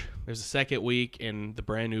church. There's a second week in the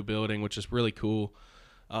brand new building, which is really cool.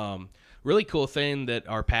 Really cool thing that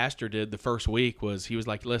our pastor did the first week was he was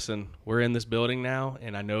like, "Listen, we're in this building now,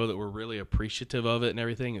 and I know that we're really appreciative of it and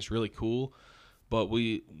everything. It's really cool, but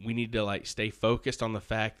we need to like stay focused on the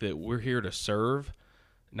fact that we're here to serve,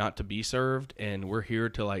 not to be served, and we're here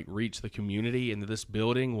to like reach the community, and this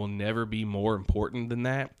building will never be more important than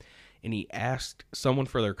that." And he asked someone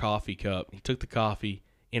for their coffee cup. He took the coffee,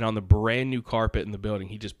 and on the brand new carpet in the building,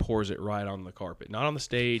 he just pours it right on the carpet, not on the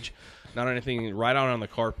stage, not on anything, right on the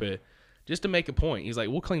carpet. Just to make a point. He's like,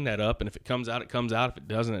 "We'll clean that up, and if it comes out, it comes out. If it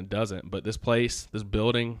doesn't, it doesn't. But this place, this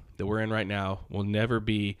building that we're in right now will never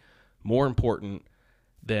be more important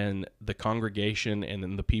than the congregation and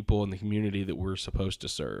then the people in the community that we're supposed to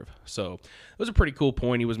serve." So it was a pretty cool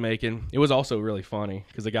point he was making. It was also really funny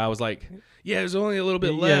because the guy was like, "Yeah, there's only a little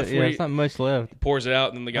bit left." Yeah, it's not much left. Pours it out,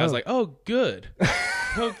 and then the guy's like, "Oh, good."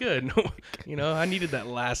 Oh, good. You know, I needed that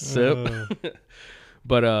last sip.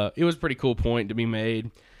 But it was a pretty cool point to be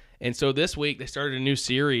made. And so this week they started a new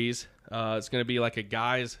series. It's going to be like a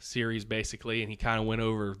guys series basically, and he kind of went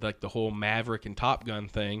over like the whole Maverick and Top Gun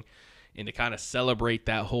thing. And to kind of celebrate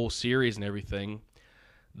that whole series and everything,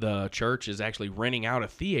 the church is actually renting out a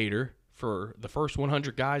theater for the first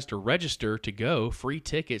 100 guys to register to go, free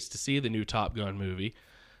tickets to see the new Top Gun movie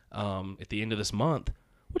at the end of this month,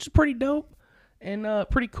 which is pretty dope and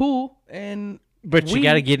pretty cool. But you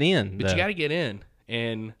got to get in. But you got to get in.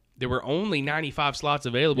 And there were only 95 slots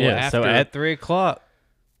available. So at 3 o'clock,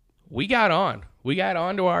 we got on. We got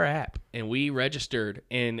onto our app, and we registered.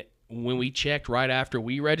 And when we checked right after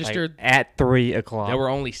we registered, like at 3 o'clock, there were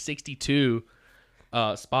only 62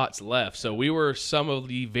 spots left. So we were some of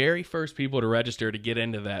the very first people to register to get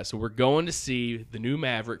into that. So we're going to see the new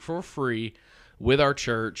Maverick for free with our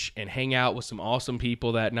church and hang out with some awesome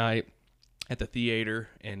people that night at the theater.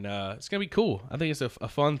 And it's going to be cool. I think it's a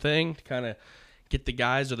fun thing to kind of get the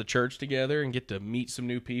guys of the church together and get to meet some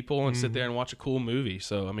new people and sit there and watch a cool movie.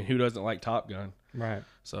 So, I mean, who doesn't like Top Gun? Right.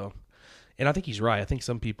 So, and I think he's right. I think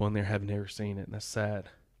some people in there have never seen it, and that's sad.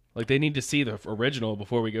 Like, they need to see the original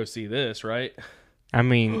before we go see this, right? I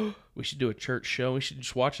mean, we should do a church show. We should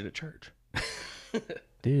just watch it at church.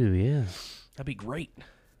 Dude, yeah. That'd be great.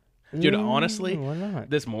 Dude, honestly, why not?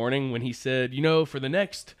 This morning when he said, for the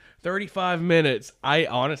next 35 minutes,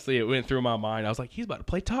 it went through my mind. I was like, he's about to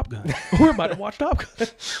play Top Gun. We're about to watch Top Gun.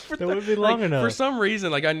 That would be long enough. For some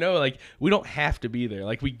reason, I know, we don't have to be there.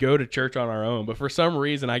 We go to church on our own. But for some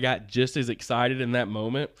reason, I got just as excited in that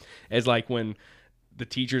moment as, when the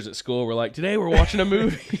teachers at school were like, "Today we're watching a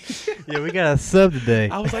movie." Yeah, we got a sub today.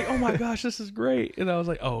 I was like, "Oh my gosh, this is great!" And I was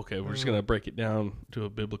like, "Oh, okay, we're just gonna break it down to a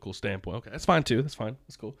biblical standpoint." Okay, that's fine too. That's fine.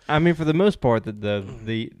 That's cool. I mean, for the most part, the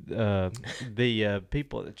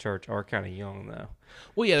people at the church are kind of young though.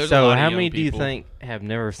 Well, yeah. There's a lot of how young many people. do you think have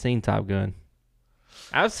never seen Top Gun?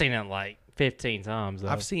 I've seen it 15 times. Though.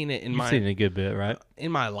 I've seen it You've seen it a good bit, right?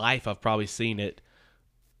 In my life, I've probably seen it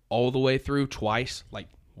all the way through twice.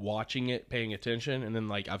 Watching it, paying attention, and then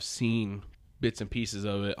I've seen bits and pieces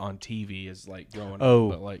of it on TV as growing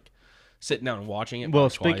up, but sitting down and watching it. Well,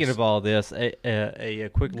 twice. Speaking of all this, a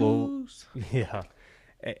quick little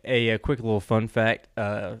a quick little fun fact.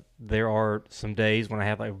 There are some days when I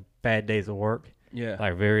have bad days at work,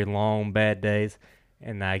 very long bad days,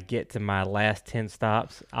 and I get to my last 10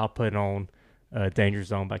 stops. I'll put on Danger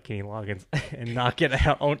Zone by Kenny Loggins and knock it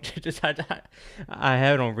out. I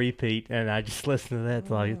have it on repeat, and I just listen to that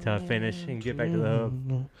until I finish and get back to the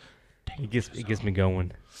hub. It gets me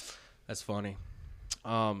going. That's funny.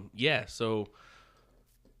 Yeah, so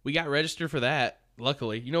we got registered for that.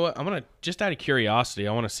 Luckily, you know what? I'm gonna, just out of curiosity,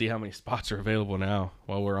 I want to see how many spots are available now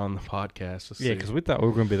while we're on the podcast. Yeah, because we thought we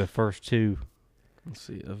were going to be the first two. Let's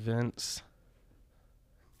see, events.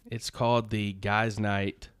 It's called the Guys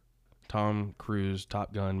Night, Tom Cruise,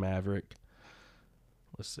 Top Gun, Maverick.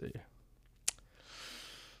 Let's see.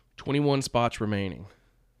 21 spots remaining.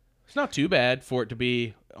 It's not too bad for it to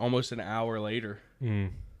be almost an hour later.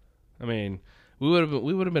 Mm. I mean, we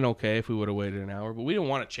would have been okay if we would have waited an hour, but we didn't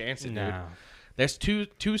want to chance it, dude. There's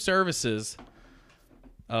two services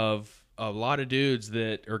of a lot of dudes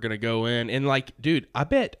that are going to go in. And, like, dude, I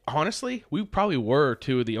bet, honestly, we probably were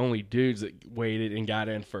two of the only dudes that waited and got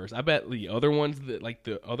in first. I bet the other ones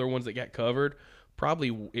that got covered,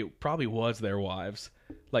 it probably was their wives,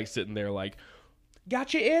 like, sitting there like,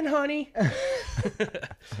 got you in, honey.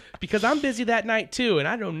 Because I'm busy that night, too, and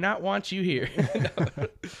I do not want you here.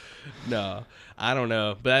 No, I don't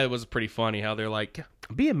know. But it was pretty funny how they're like,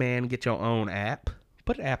 be a man, get your own app.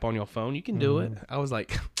 Put an app on your phone. You can do it. I was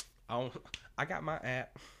like, I got my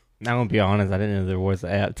app. Now, I'm going to be honest, I didn't know there was an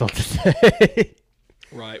app till today.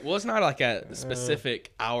 Right. Well, it's not like a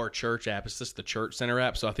specific Our Church app. It's just the Church Center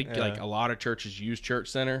app. So I think like a lot of churches use Church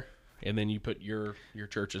Center, and then you put your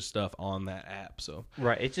church's stuff on that app. So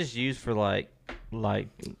right, it's just used for like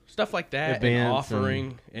stuff like that, and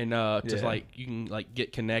offering, and just like you can like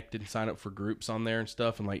get connected and sign up for groups on there and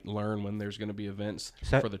stuff, and like learn when there's going to be events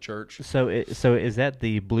for the church. So is that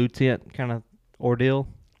the blue tent kind of ordeal?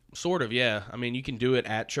 Sort of, yeah. I mean, you can do it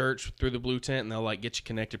at church through the blue tent, and they'll like get you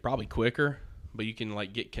connected probably quicker, but you can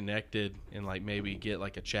like get connected and like maybe get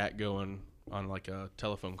like a chat going on like a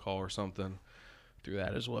telephone call or something through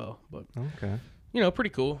that as well. But okay, pretty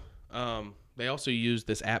cool. They also use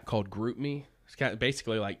this app called GroupMe. It's kind of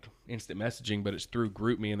basically like instant messaging, but it's through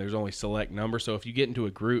GroupMe, and there's only select numbers. So if you get into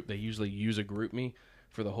a group, they usually use a GroupMe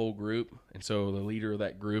for the whole group, and so the leader of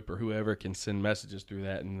that group or whoever can send messages through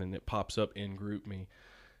that, and then it pops up in GroupMe.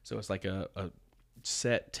 So it's like a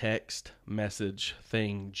set text message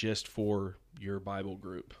thing just for your Bible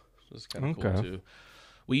group. So it's kind of cool too.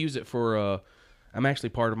 We use it for I'm actually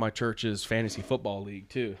part of my church's fantasy football league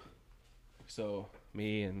too. So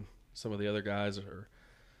me and some of the other guys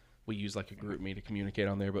we use like a GroupMe to communicate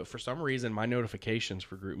on there. But for some reason, my notifications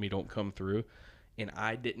for GroupMe don't come through, and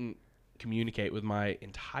I didn't communicate with my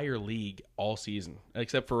entire league all season,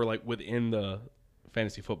 except for like within the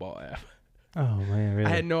fantasy football app. Oh man,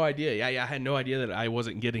 really? I had no idea. Yeah, I had no idea that I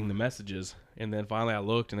wasn't getting the messages. And then finally I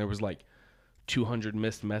looked, and there was like 200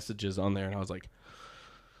 missed messages on there, and I was like,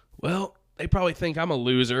 well, they probably think I'm a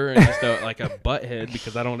loser and just like a butthead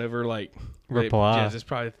because I don't ever like reply. They just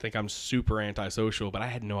probably think I'm super antisocial, but I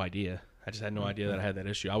had no idea. I just had no idea that I had that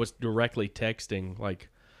issue. I was directly texting like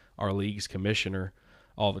our league's commissioner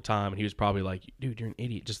all the time, and he was probably like, dude, you're an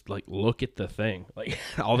idiot, just like look at the thing, like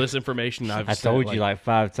all this information I told you like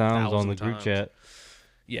 5 times on the group chat.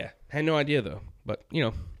 Yeah, had no idea though. But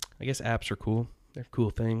I guess apps are cool. They're cool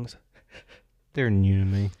things. They're new to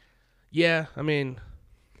me. Yeah, I mean,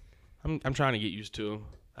 I'm trying to get used to them.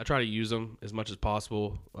 I try to use them as much as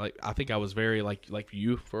possible. Like I think I was very like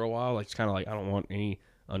you for a while, like it's kind of like I don't want any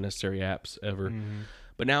unnecessary apps ever. Mm-hmm.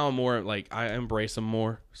 But now I'm more like I embrace them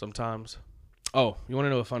more sometimes. Oh, you want to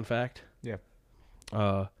know a fun fact? Yeah.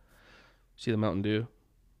 See the Mountain Dew?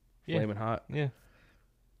 Yeah. Flaming Hot? Yeah.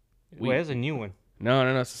 Wait, there's a new one.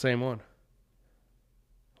 No, it's the same one.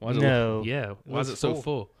 Why is Why is it so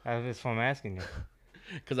full? That's what I'm asking you.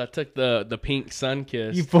 Because I took the pink Sun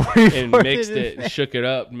Kiss and mixed it and shook it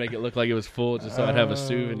up and make it look like it was full just so I'd have a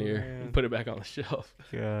souvenir and put it back on the shelf.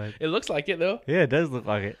 God. It looks like it, though. Yeah, it does look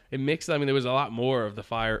like it. It mixed. I mean, there was a lot more of the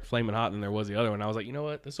Flaming Hot than there was the other one. I was like, you know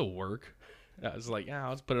what? This will work. I was like,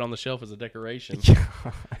 I'll just put it on the shelf as a decoration.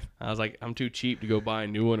 I was like, I'm too cheap to go buy a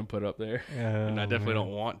new one and put up there. And I definitely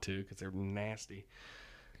don't want to because they're nasty.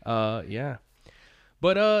 Yeah.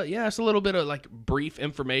 But, it's a little bit of, like, brief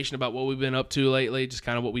information about what we've been up to lately, just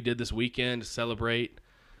kind of what we did this weekend to celebrate.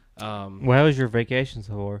 Well, how was your vacation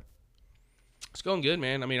so far? It's going good,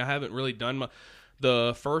 man. I mean, I haven't really done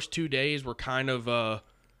the first 2 days were kind of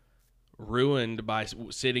ruined by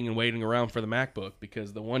sitting and waiting around for the MacBook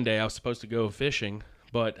because the one day I was supposed to go fishing,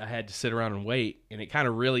 but I had to sit around and wait, and it kind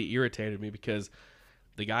of really irritated me because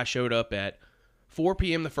the guy showed up at 4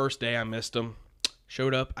 p.m. the first day. I missed him.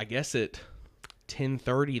 Showed up, I guess, at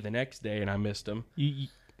 10:30 the next day, and I missed him.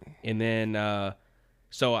 And then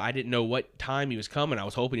So I didn't know what time he was coming. I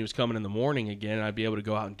was hoping he was coming in the morning again, and I'd be able to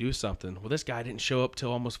go out and do something. Well, this guy didn't show up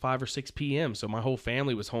till almost 5 or 6 p.m., so my whole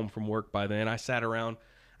family was home from work by then. I sat around.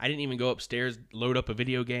 I didn't even go upstairs, load up a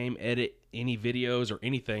video game, edit any videos or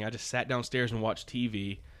anything. I just sat downstairs and watched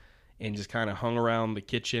TV and just kind of hung around the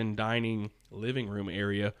kitchen, dining, living room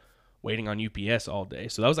area waiting on UPS all day.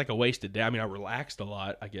 So that was like a wasted day. I mean, I relaxed a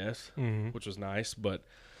lot, I guess, which was nice, but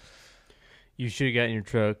You should have got in your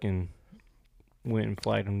truck and went and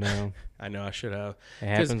flagged him down. I know I should have. It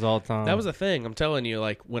happens all the time. That was the thing. I'm telling you,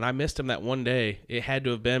 like, when I missed him that one day, it had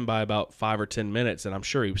to have been by about 5 or 10 minutes, and I'm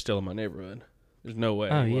sure he was still in my neighborhood. There's no way.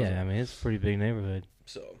 Oh, he yeah. wasn't. I mean, it's a pretty big neighborhood.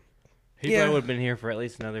 So, He probably would have been here for at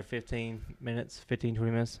least another 15 minutes, 15,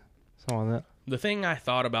 20 minutes, something like that. The thing I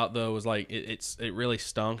thought about, though, was, like, it really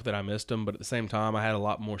stunk that I missed him, but at the same time, I had a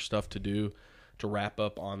lot more stuff to do to wrap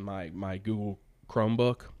up on my Google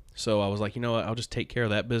Chromebook. So I was like, you know what? I'll just take care of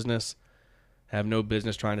that business. Have no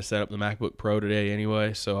business trying to set up the MacBook Pro today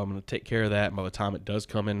anyway, so I'm going to take care of that. And by the time it does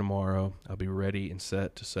come in tomorrow, I'll be ready and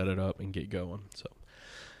set to set it up and get going. So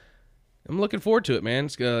I'm looking forward to it, man.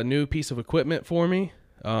 It's a new piece of equipment for me.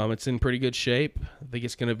 It's in pretty good shape. I think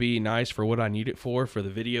it's going to be nice for what I need it for the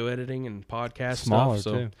video editing and podcast Smaller,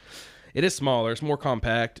 stuff. So too. it is smaller. It's more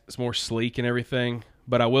compact. It's more sleek and everything.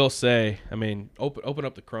 But I will say, I mean, open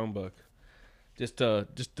up the Chromebook just to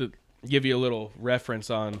give you a little reference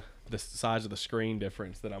on the size of the screen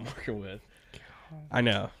difference that I'm working with. I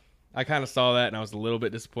know. I kind of saw that and I was a little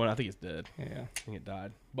bit disappointed. I think it's dead. Yeah. I think it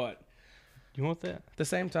died. But You want that? at the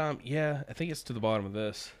same time, yeah, I think it's to the bottom of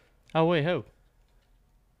this. Oh, wait, ho.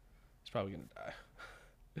 It's probably going to die.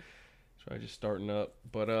 It's probably just starting up.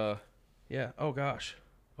 But, yeah. Oh, gosh.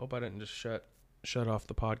 Hope I didn't just shut off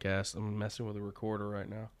the podcast. I'm messing with the recorder right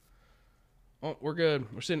now. Oh, we're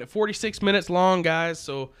good. We're sitting at 46 minutes long, guys.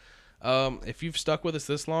 So if you've stuck with us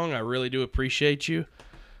this long, I really do appreciate you.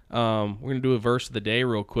 We're going to do a verse of the day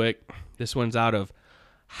real quick. This one's out of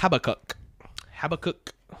Habakkuk.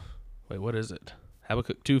 Wait, what is it?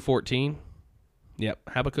 Habakkuk 2:14? Yep,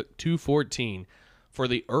 Habakkuk 2:14. For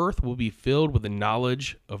the earth will be filled with the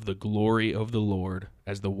knowledge of the glory of the Lord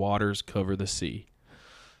as the waters cover the sea.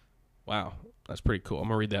 Wow, that's pretty cool. I'm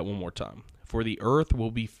going to read that one more time. For the earth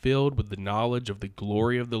will be filled with the knowledge of the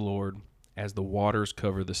glory of the Lord as the waters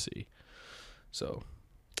cover the sea. So,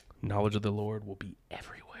 knowledge of the Lord will be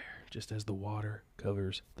everywhere, just as the water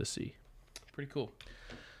covers the sea. Pretty cool.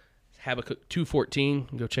 Habakkuk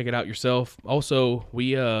 2:14. Go check it out yourself. Also,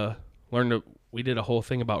 we did a whole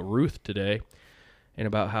thing about Ruth today, and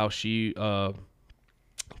about how she,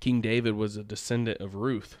 King David was a descendant of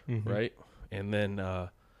Ruth, right? And then I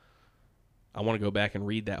want to go back and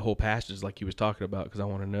read that whole passage like he was talking about, because I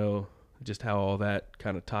want to know just how all that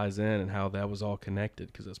kind of ties in and how that was all connected,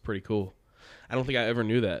 because that's pretty cool. I don't think I ever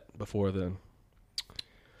knew that before then.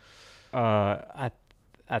 I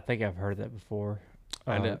think I've heard that before.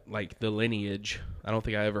 Like the lineage. I don't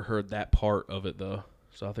think I ever heard that part of it, though.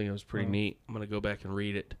 So I think it was pretty neat. I'm going to go back and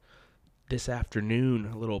read it this afternoon,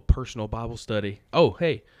 a little personal Bible study. Oh,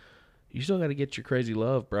 hey, you still got to get your Crazy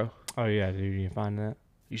Love, bro. Oh, yeah, dude. You find that?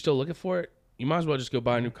 You still looking for it? You might as well just go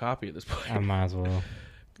buy a new copy at this point. I might as well.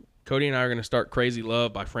 Cody and I are going to start Crazy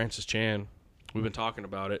Love by Francis Chan. We've been talking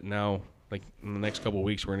about it. Now, like in the next couple of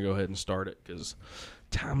weeks, we're going to go ahead and start it because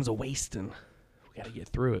time's a wasting. We got to get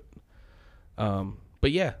through it.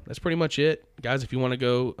 But yeah, that's pretty much it. Guys, if you want to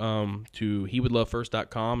go to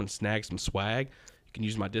hewouldlovefirst.com and snag some swag, you can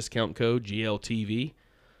use my discount code, GLTV.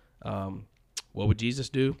 What would Jesus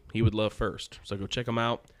do? He would love first. So go check them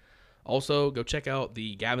out. Also, go check out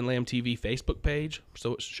the Gavin Lamb TV Facebook page.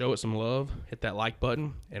 So show it some love. Hit that like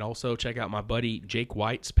button. And also check out my buddy Jake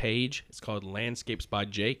White's page. It's called Landscapes by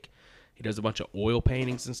Jake. He does a bunch of oil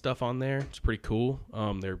paintings and stuff on there. It's pretty cool.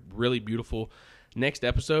 They're really beautiful. Next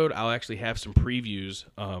episode, I'll actually have some previews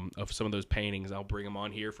of some of those paintings. I'll bring them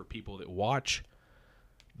on here for people that watch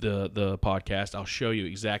the podcast. I'll show you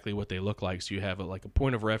exactly what they look like, so you have a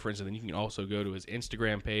point of reference, and then you can also go to his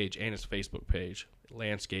Instagram page and his Facebook page,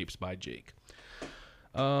 Landscapes by Jake.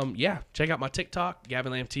 Yeah, check out my TikTok,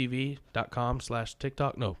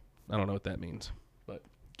 GavinLambTV.com/TikTok. No, I don't know what that means, but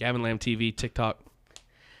Gavin Lamb TV, TikTok,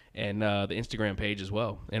 and the Instagram page as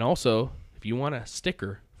well. And also, if you want a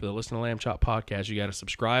sticker for the Listen to Lamb Chop podcast, you got to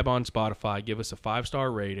subscribe on Spotify, give us a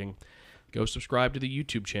 5-star rating, go subscribe to the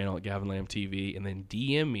YouTube channel at Gavin Lamb TV, and then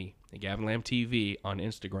DM me at Gavin Lamb TV on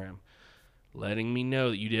Instagram, letting me know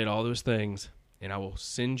that you did all those things, and I will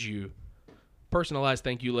send you a personalized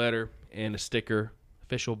thank you letter and a sticker,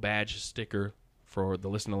 official badge sticker for the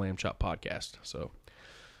Listen to Lamb Chop podcast. So,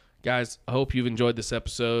 guys, I hope you've enjoyed this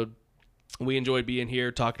episode. We enjoyed being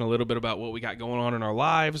here, talking a little bit about what we got going on in our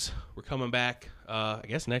lives. We're coming back I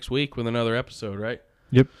guess next week with another episode, right?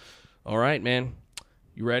 Yep. All right, man.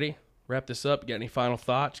 You ready? Wrap this up. You got any final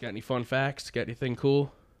thoughts? Got any fun facts? Got anything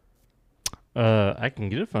cool? I can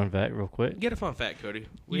get a fun fact real quick. Get a fun fact, Cody.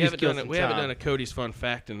 We You just haven't kill done it. some We haven't time. done a Cody's fun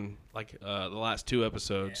fact in like the last 2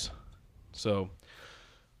 episodes. So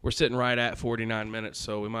we're sitting right at 49 minutes.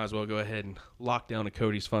 So we might as well go ahead and lock down a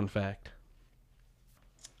Cody's fun fact.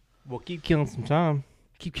 We'll keep killing some time.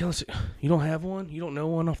 Keep killing. You don't have one? You don't know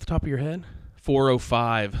one off the top of your head?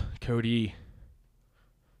 4:05, Cody.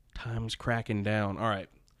 Time's cracking down. All right.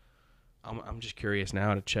 I'm just curious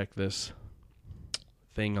now to check this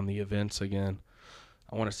thing on the events again.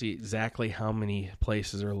 I want to see exactly how many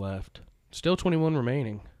places are left. Still 21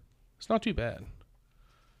 remaining. It's not too bad.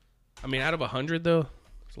 I mean, out of 100, though,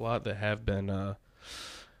 there's a lot that have been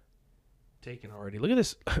taken already. Look at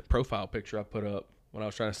this profile picture I put up when I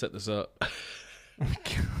was trying to set this up.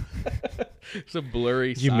 It's a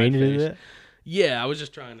blurry Did you side mean to do face. that? Yeah, I was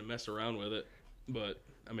just trying to mess around with it. But,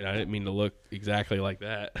 I mean, I didn't mean to look exactly like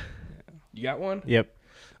that. You got one? Yep.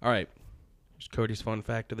 All right. Here's Cody's fun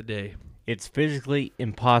fact of the day. It's physically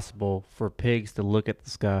impossible for pigs to look at the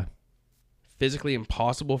sky. Physically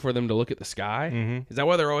impossible for them to look at the sky? Mm-hmm. Is that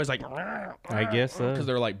why they're always like... I guess so. Because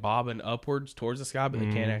they're like bobbing upwards towards the sky, but they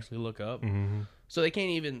can't Mhm. actually look up. Mm-hmm. So they can't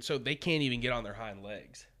even get on their hind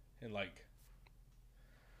legs. And like...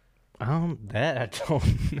 That I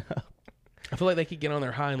don't know. I feel like they could get on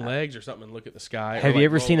their hind legs or something and look at the sky. Have or, you like,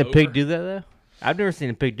 ever roll seen a over. pig do that, though? I've never seen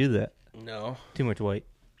a pig do that. No. Too much weight.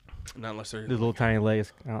 Not unless they're The little tiny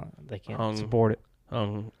legs, they can't Hung. support it.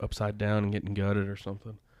 hung upside down and getting gutted or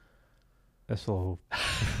something. That's a little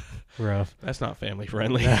rough. That's not family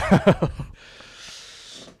friendly. It's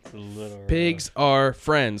a little Pigs are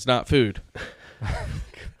friends, not food.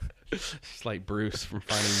 It's like Bruce from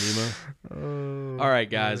Finding Nemo. All right,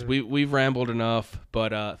 guys, we've rambled enough,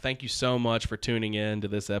 but thank you so much for tuning in to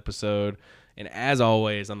this episode. And as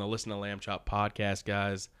always, on the Listen to Lamb Chop podcast,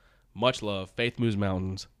 guys, much love. Faith moves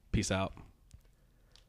mountains. Peace out.